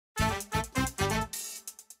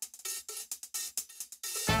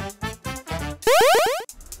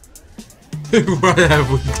What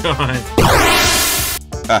have we done?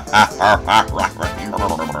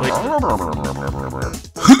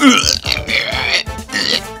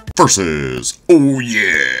 Versus, oh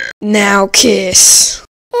yeah. Now kiss.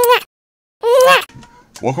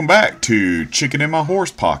 Welcome back to Chicken in My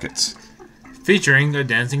Horse Pockets. Featuring a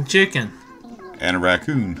dancing chicken. And a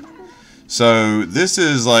raccoon. So this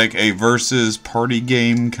is like a versus party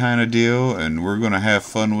game kind of deal, and we're going to have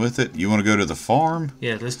fun with it. You want to go to the farm?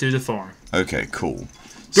 Yeah, let's do the farm. Okay, cool.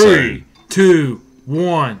 3, 2,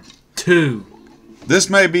 1, 2. This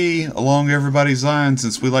may be along everybody's line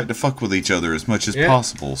since we like to fuck with each other as much as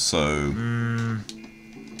possible, so I'm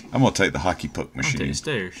going to take the hockey puck machine. I'll take the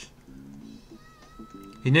stairs.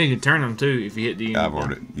 You know you can turn them too if you hit the end. I've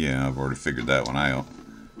already figured that one out.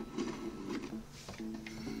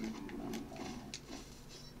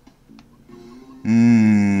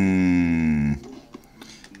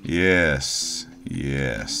 Yes.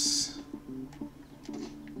 Yes.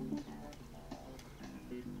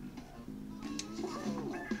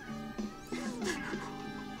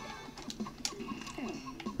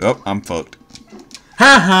 Oh, I'm fucked.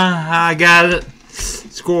 Ha ha! I got it.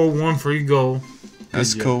 Score 1 free goal.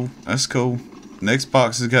 That's cool. That's cool. Next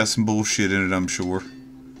box has got some bullshit in it, I'm sure.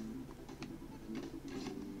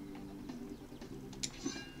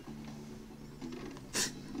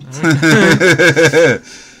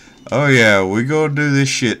 Oh yeah, we gonna do this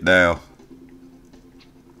shit now.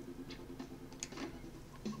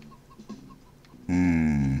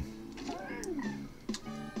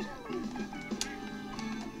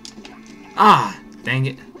 Ah, dang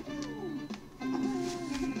it.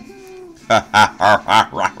 But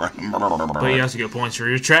you also get points for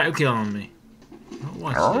your trap killing me.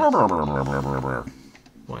 Watch this.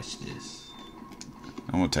 Watch this.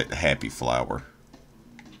 I'm gonna take the happy flower.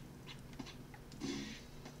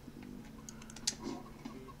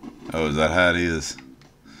 Oh, is that how it is?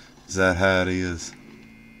 Is that how it is?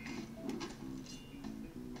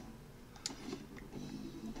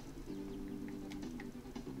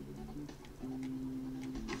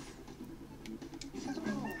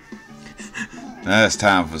 Now it's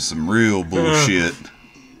time for some real bullshit.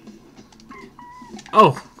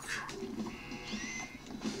 Oh.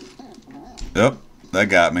 Yep, that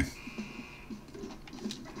got me.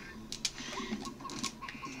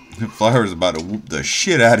 Flower's about to whoop the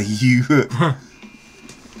shit out of you.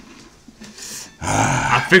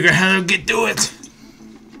 I figured how to get to it.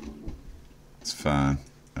 It's fine.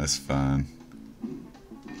 That's fine.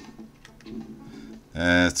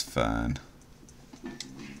 That's fine.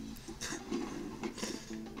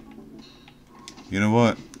 You know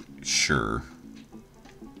what? Sure.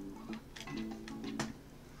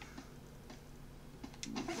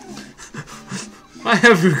 What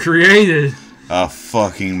have you created? A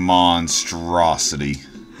fucking monstrosity.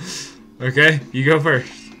 Okay, you go first.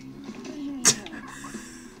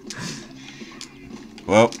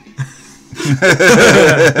 Well.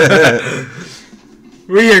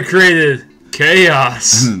 We have created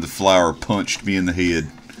chaos. The flower punched me in the head.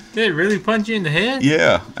 Did it really punch you in the head?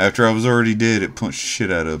 Yeah, after I was already dead, it punched the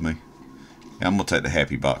shit out of me. Yeah, I'm going to take the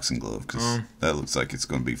happy boxing glove, because that looks like it's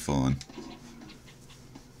going to be fun.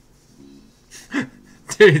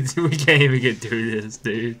 Dude, we can't even get through this,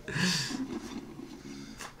 dude.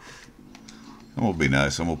 I'm going to be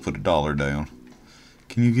nice. I'm going to put $1 down.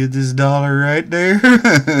 Can you get this dollar right there?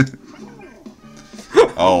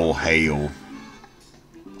 Oh, hell.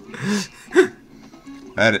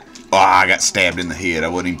 Oh, I got stabbed in the head. I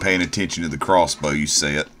wasn't even paying attention to the crossbow you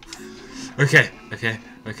set. Okay.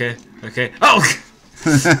 Oh!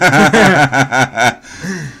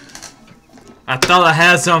 I thought I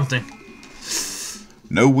had something.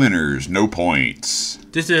 No winners, no points.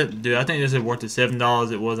 Dude, I think this is worth the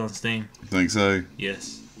 $7 it was on Steam. You think so?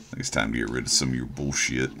 Yes. I think it's time to get rid of some of your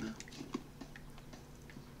bullshit.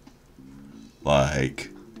 Like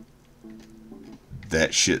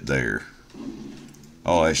that shit there.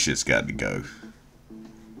 Oh, that shit's got to go.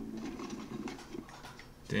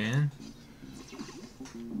 Dan?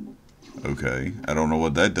 Okay. I don't know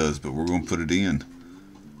what that does, but we're going to put it in.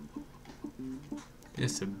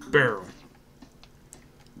 It's a barrel.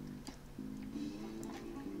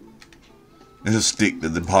 It'll stick to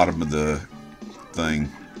the bottom of the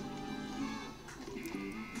thing.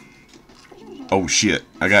 Oh shit.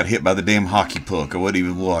 I got hit by the damn hockey puck. I wasn't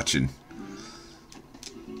even watching.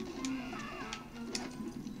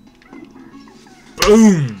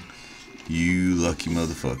 Boom! You lucky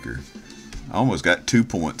motherfucker. I almost got 2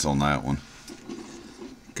 points on that one.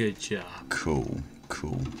 Good job. Cool.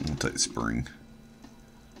 We'll take the spring.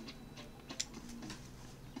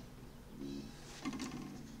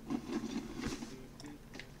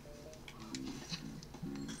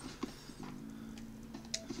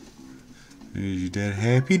 Here's that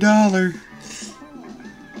happy dollar.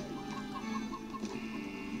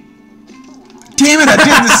 Damn it, I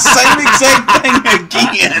did the same exact thing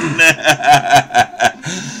again.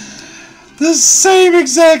 The same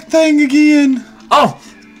exact thing again. Oh,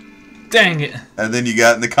 dang it. And then you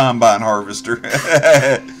got in the combine harvester.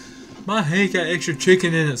 My hay got extra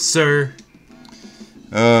chicken in it, sir.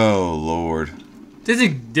 Oh, Lord. This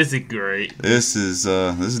is great. This is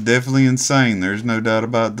definitely insane. There's no doubt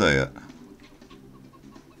about that.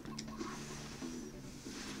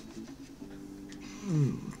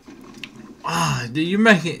 Do you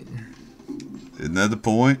make it? Isn't that the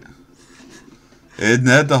point? Isn't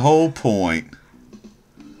that the whole point?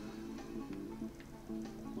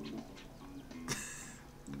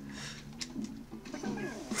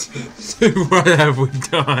 What have we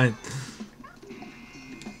done?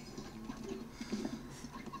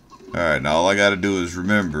 Alright, now all I gotta do is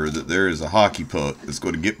remember that there is a hockey puck that's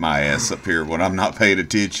going to get my ass up here when I'm not paying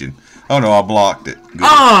attention. Oh no, I blocked it. Good.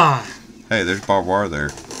 Ah! Hey, there's barbed wire there.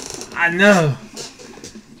 I know.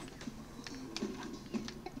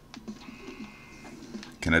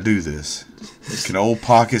 Can I do this? Can old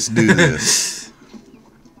Pokkits do this?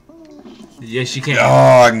 Yes, you can.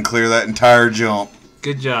 Oh, I can clear that entire jump.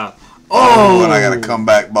 Good job. Oh, and I got a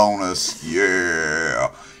comeback bonus.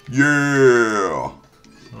 Yeah. Yeah.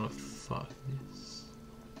 Oh, fuck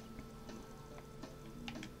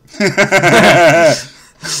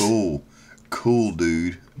this. Cool. Cool,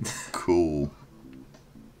 dude. Cool.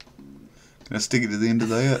 Can I stick it to the end of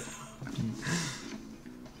that?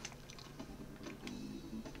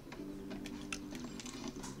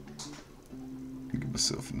 Give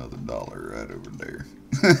myself another dollar right over there.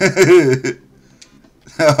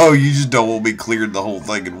 Oh, you just don't want me cleared the whole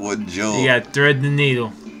thing in one jump. You gotta thread the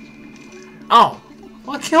needle. Oh,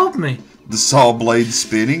 what killed me? The saw blade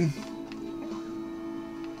spinning.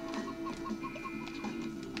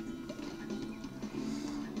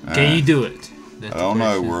 Can you do it? That's I don't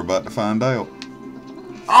know. We're about to find out.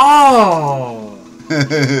 Oh!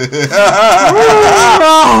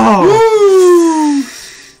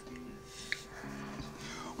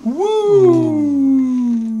 Woo! Woo!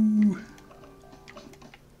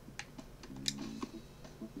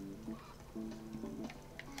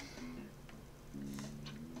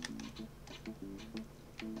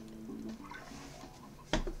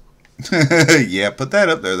 Yeah, put that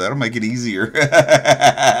up there. That'll make it easier.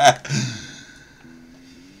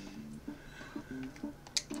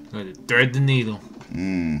 Thread the needle.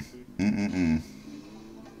 Can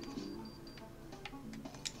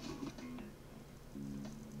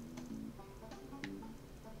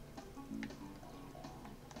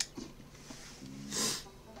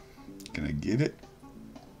I get it?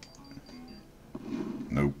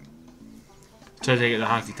 Nope. Tried to get the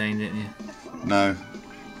hockey thing, didn't you? No.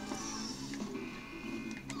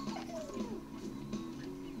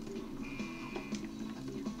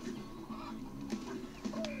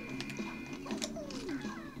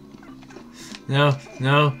 No,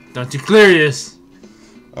 no, don't you clear this.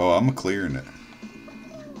 Oh, I'm clearing it.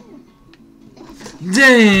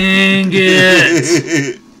 Dang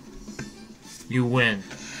it! You win.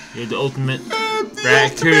 You're the ultimate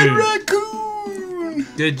raccoon. Raccoon!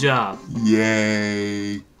 Good job.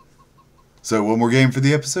 Yay. So, one more game for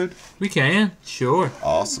the episode? We can, sure.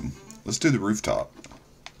 Awesome. Let's do the rooftop.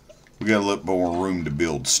 We got a little more room to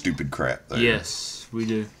build stupid crap there. Yes, we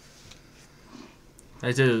do.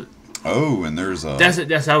 That's it. Oh, and there's a...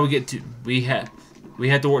 That's how we get to... We have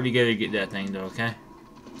to work together to get that thing, though, okay?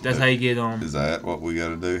 That's how you get on. Is that what we got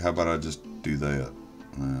to do? How about I just do that?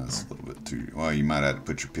 That's a little bit too... Well, you might have to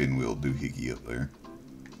put your pinwheel doohickey up there.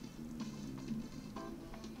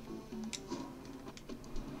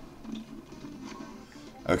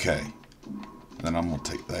 Okay. Then I'm going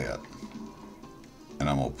to take that. And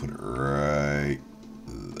I'm going to put it right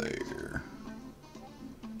there.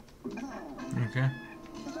 Okay.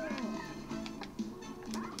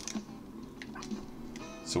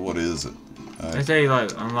 So what is it? That's how you, like,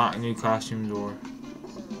 unlock new costumes or...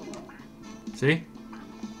 See?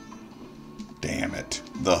 Damn it.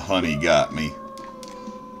 The honey got me.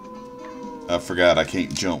 I forgot I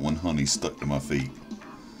can't jump when honey's stuck to my feet.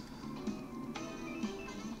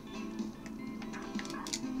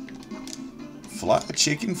 Fly,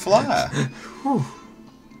 chicken, fly.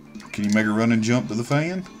 Can you make a run and jump to the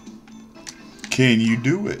fan? Can you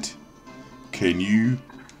do it? Can you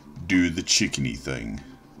do the chickeny thing?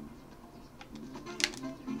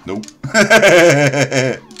 Nope.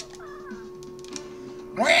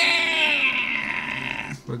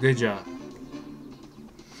 Well, good job.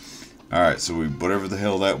 Alright, so whatever the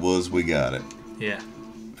hell that was, we got it. Yeah.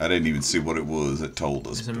 I didn't even see what it was. It told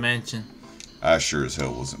us. It's a mansion. I sure as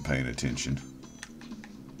hell wasn't paying attention.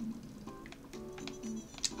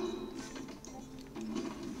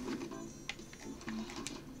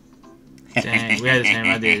 Dang, we had the same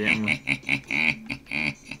idea, didn't we?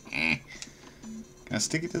 Can I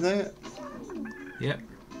stick it to that? Yep.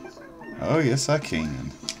 Oh, yes, I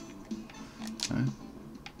can. Huh?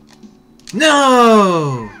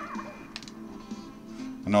 No!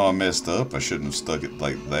 I know I messed up. I shouldn't have stuck it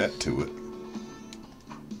like that to it.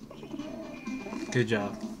 Good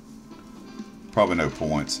job. Probably no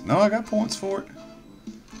points. No, I got points for it.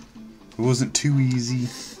 It wasn't too easy.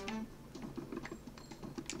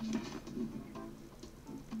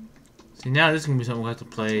 See, now this is going to be something we'll have to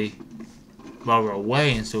play while we're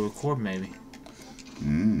away and still record, maybe.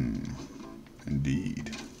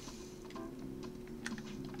 Indeed.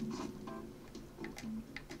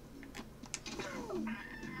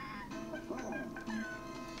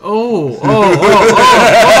 Oh!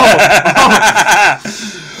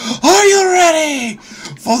 Are you ready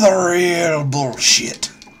for the real bullshit?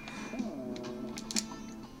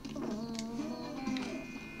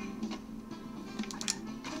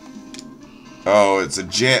 Oh, it's a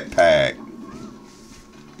jetpack.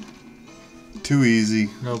 Too easy.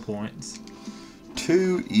 No points.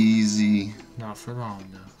 Too easy. Not for long,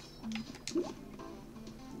 though.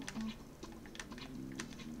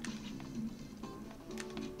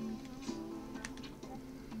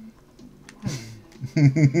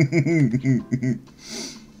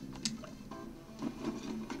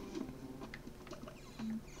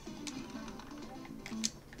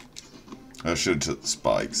 I should have took the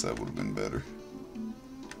spikes. That would have been better.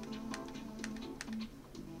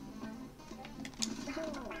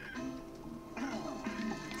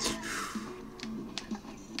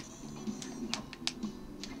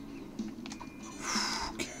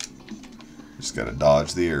 Okay. Just gotta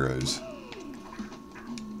dodge the arrows.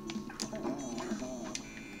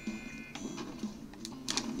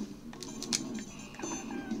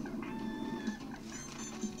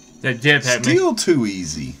 That jetpack Still too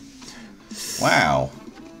easy. Wow.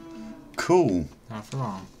 Cool. Not for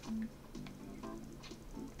long.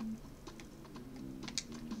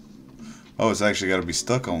 Oh, it's actually got to be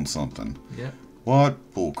stuck on something. Yep.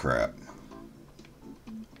 What bullcrap.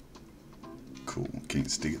 Cool.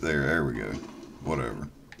 Can't stick it there. There we go. Whatever.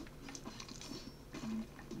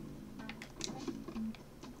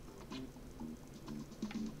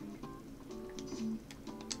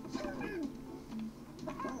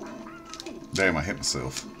 Damn, I hit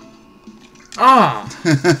myself. Ah!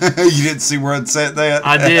 You didn't see where I'd set that?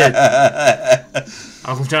 I did.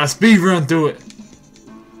 I was trying to speed run through it.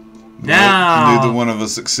 Now! Neither one of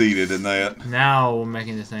us succeeded in that. Now we're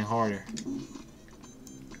making this thing harder.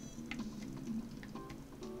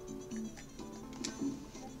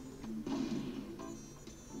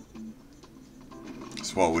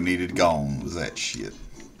 That's what we needed gone, was that shit.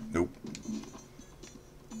 Nope.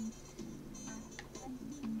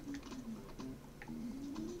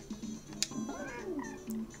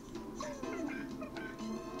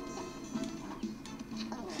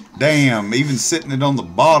 Damn, even sitting it on the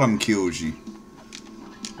bottom kills you.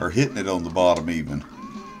 Or hitting it on the bottom even.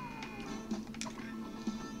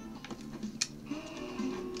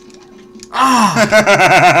 Ah!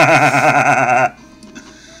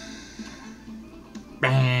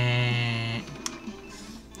 Bang.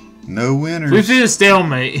 No winners. We've seen a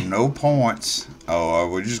stalemate. No points. Oh,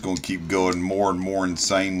 we're just going to keep going more and more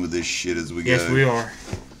insane with this shit as we go. Yes, we are.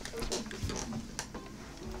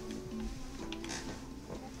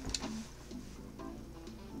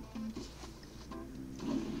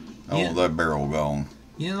 I want that barrel gone.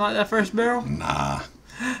 You didn't like that first barrel? Nah.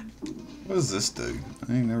 What does this do?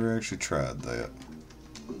 I ain't never actually tried that.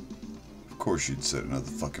 Of course you'd set another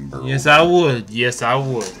fucking barrel. Yes, I would. Yes, I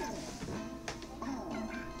would.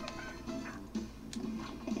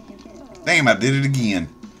 Damn, I did it again.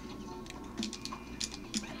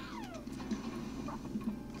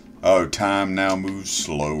 Oh, time now moves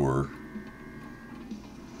slower.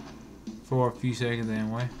 For a few seconds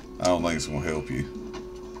anyway. I don't think it's going to help you.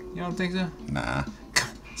 You don't think so? Nah.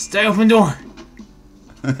 Stay open door.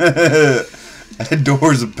 That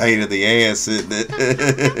door's a pain in the ass, isn't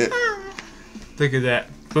it? Look at that.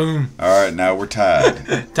 Boom. Alright, now we're tied.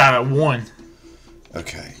 Tied at 1.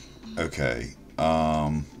 Okay. Okay.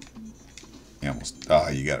 You almost... Ah,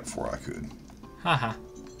 you got it before I could. Haha.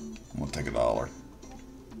 I'm going to take $1.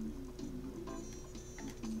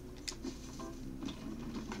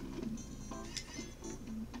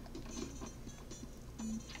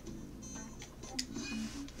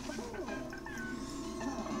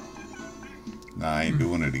 Nah, I ain't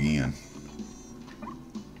doing it again.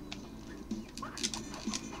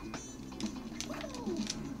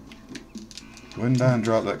 Go ahead and die and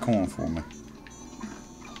drop that coin for me.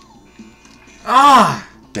 Ah!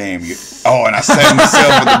 Damn you. Oh, and I stabbed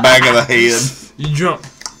myself in the back of the head. You jumped.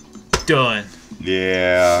 Done.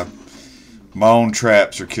 Yeah. My own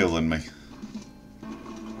traps are killing me.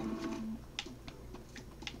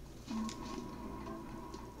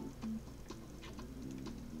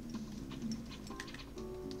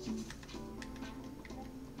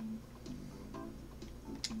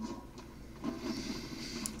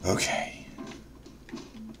 Okay.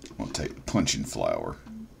 I'm going to take the punching flower.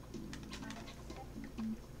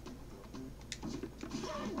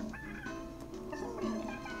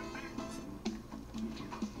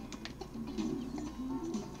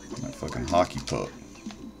 That fucking hockey puck.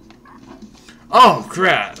 Oh,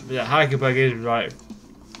 crap. That hockey puck is right.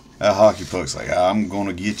 That hockey puck's like, I'm going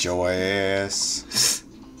to get your ass.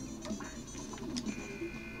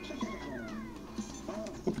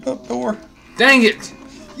 Open up door. Dang it!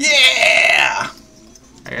 Yeah!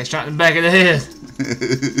 I got shot in the back of the head.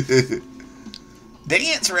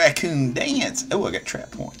 Dance, raccoon, dance. Oh, I got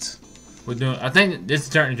trap points. We're doing. I think this is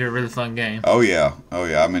turning into a really fun game. Oh, yeah. Oh,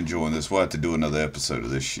 yeah. I'm enjoying this. We'll have to do another episode of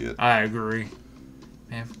this shit. I agree.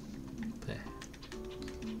 Man.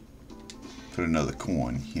 Put another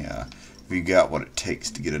coin. Yeah. If you got what it takes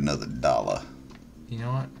to get another dollar. You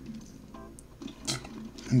know what?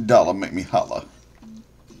 Dollar make me holla.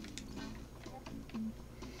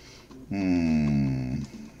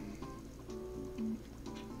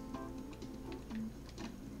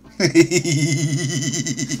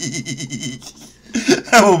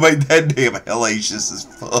 I will make that damn hellacious as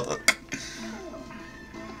fuck.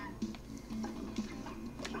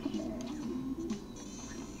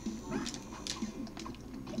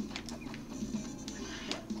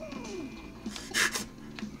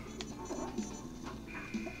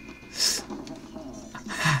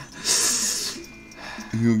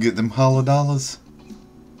 You gonna get them hollow dollars?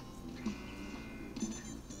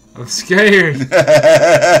 I'm scared.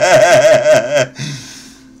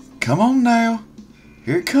 Come on now.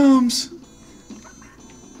 Here it comes.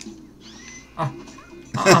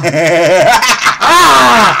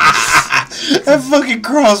 That fucking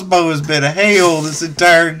crossbow has been a hell this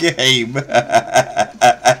entire game. I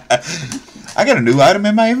got a new item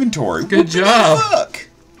in my inventory. Good job. What the fuck?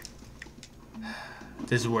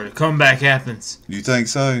 This is where the comeback happens. You think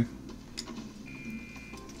so?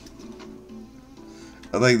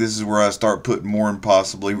 I think this is where I start putting more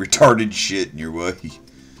impossibly retarded shit in your way.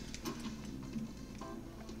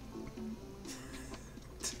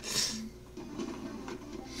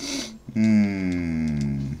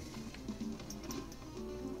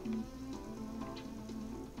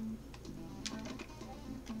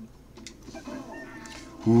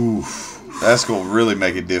 Oof. That's gonna really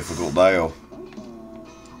make it difficult now.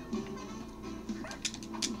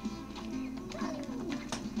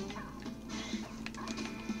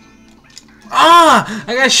 Ah!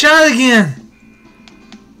 I got shot again!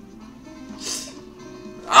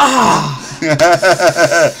 Ah!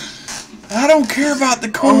 I don't care about the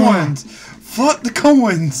coins. Fuck the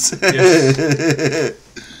coins.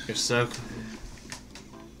 You're so cool.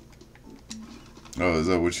 Oh, is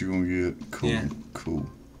that what you gonna get? Cool. Yeah. Cool.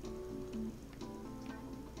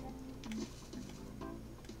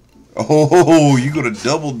 Oh, you gonna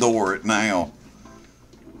double door it now.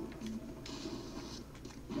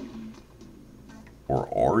 Or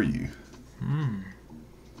are you?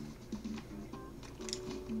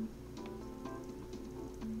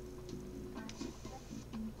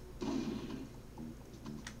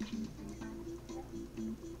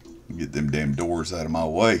 Get them damn doors out of my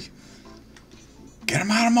way. Get them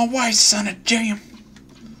out of my way, son of jam.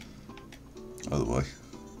 Other way.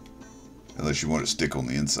 Unless you want it to stick on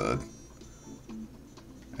the inside.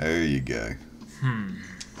 There you go.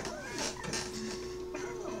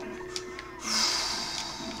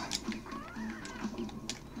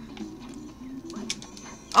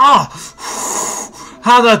 Oh!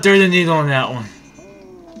 How did I throw the needle on that one?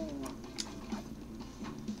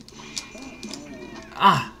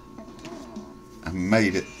 Ah! I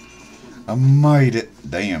made it. I made it.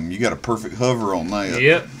 Damn, you got a perfect hover on that.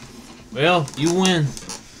 Yep. Well, you win.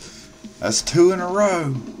 That's 2 in a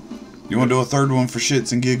row. You want to do a third one for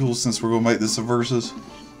shits and giggles since we're going to make this a versus?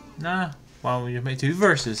 Nah. Why don't we just make 2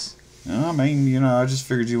 verses? I mean, you know, I just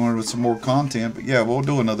figured you wanted some more content. But yeah, we'll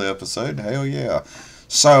do another episode. Hell yeah.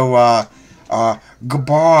 So,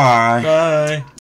 goodbye. Bye.